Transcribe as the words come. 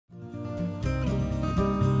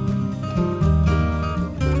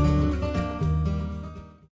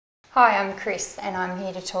Hi, I'm Chris and I'm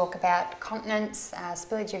here to talk about continence,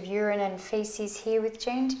 spillage of urine and faeces here with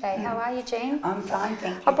Jean today. How are you, Jean? I'm fine,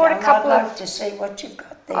 thank you. I brought a couple I'd like to see what you've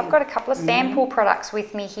got there. I've got a couple of sample products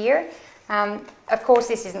with me here. Of course,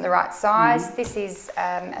 this isn't the right size. This is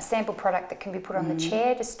a sample product that can be put on the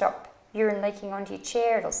chair to stop urine leaking onto your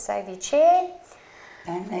chair. It'll save your chair.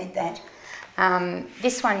 Don't need that.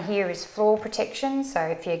 This one here is floor protection. So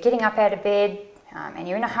if you're getting up out of bed and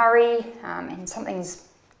you're in a hurry and something's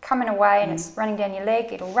coming away and it's running down your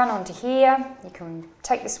leg, it'll run onto here. You can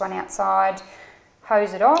take this one outside,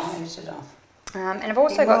 hose it off. Hose it off. And I've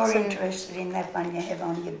also got some... You're more interested in that one you have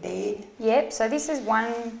on your bed? Yep, so this is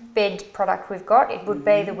one bed product we've got. It would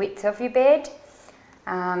be the width of your bed,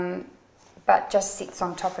 but just sits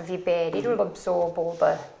on top of your bed. It'll absorb all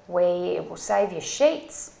the wee, it will save your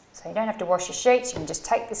sheets, so you don't have to wash your sheets. You can just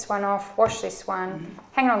take this one off, wash this one,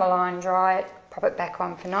 hang it on the line, dry it, pop it back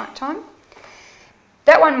on for night time.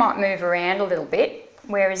 That one might move around a little bit,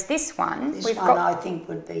 whereas this one... I think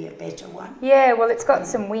would be a better one. Yeah, well it's got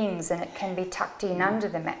some wings and it can be tucked in under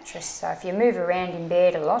the mattress, so if you move around in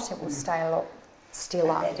bed a lot, it will stay a lot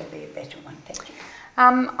stiller. That'd be a better one, thank you.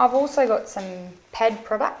 I've also got some pad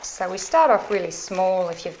products, so we start off really small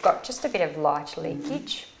if you've got just a bit of light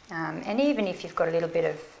leakage, and even if you've got a little bit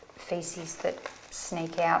of faeces that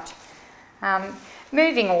sneak out.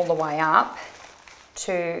 Moving all the way up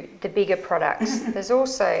to the bigger products. There's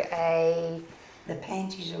also the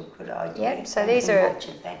panties are a good idea. Yep, so these are much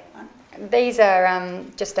of that one. These are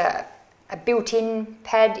just a built-in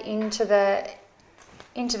pad into the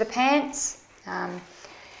pants.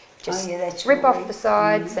 Just rip off the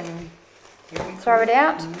sides and throw it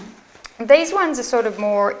out. These ones are sort of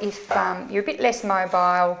more if you're a bit less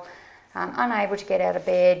mobile, unable to get out of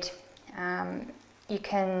bed, you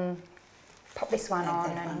can pop this one on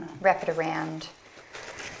and wrap it around.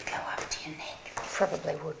 Go up to your neck.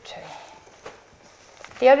 Probably would too.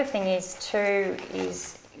 The other thing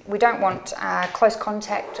is we don't want close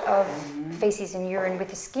contact of faeces and urine with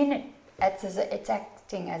the skin. It's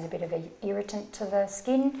acting as a bit of an irritant to the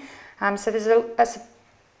skin. So there's a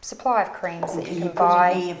supply of creams that you can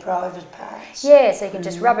buy. Put it in your private parts. Yeah, so you can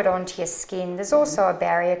just rub it onto your skin. There's also a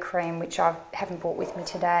barrier cream which I haven't brought with me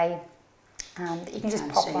today. That you can just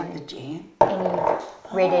pop on any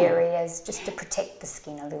red areas just to protect the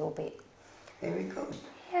skin a little bit. Very good.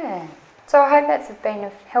 Yeah. So I hope that's been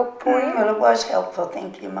of help for you. Well, it was helpful,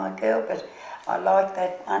 thank you, my girl, but I like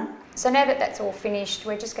that one. So now that that's all finished,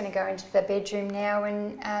 we're just going to go into the bedroom now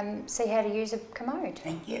and see how to use a commode.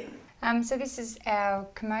 Thank you. So this is our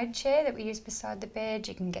commode chair that we use beside the bed.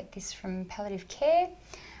 You can get this from Palliative Care.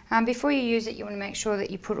 Before you use it, you want to make sure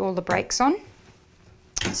that you put all the brakes on.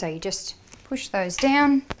 So you just push those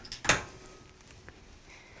down.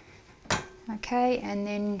 Okay, and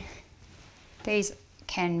then these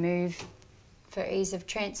can move for ease of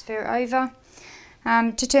transfer over.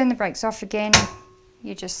 To turn the brakes off again,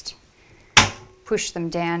 you just push them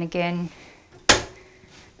down again,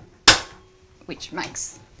 which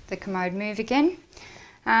makes the commode move again.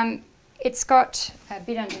 It's got a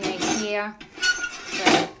bit underneath here,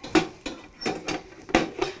 so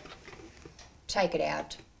take it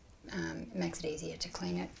out. It makes it easier to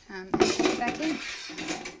clean it and put it back in.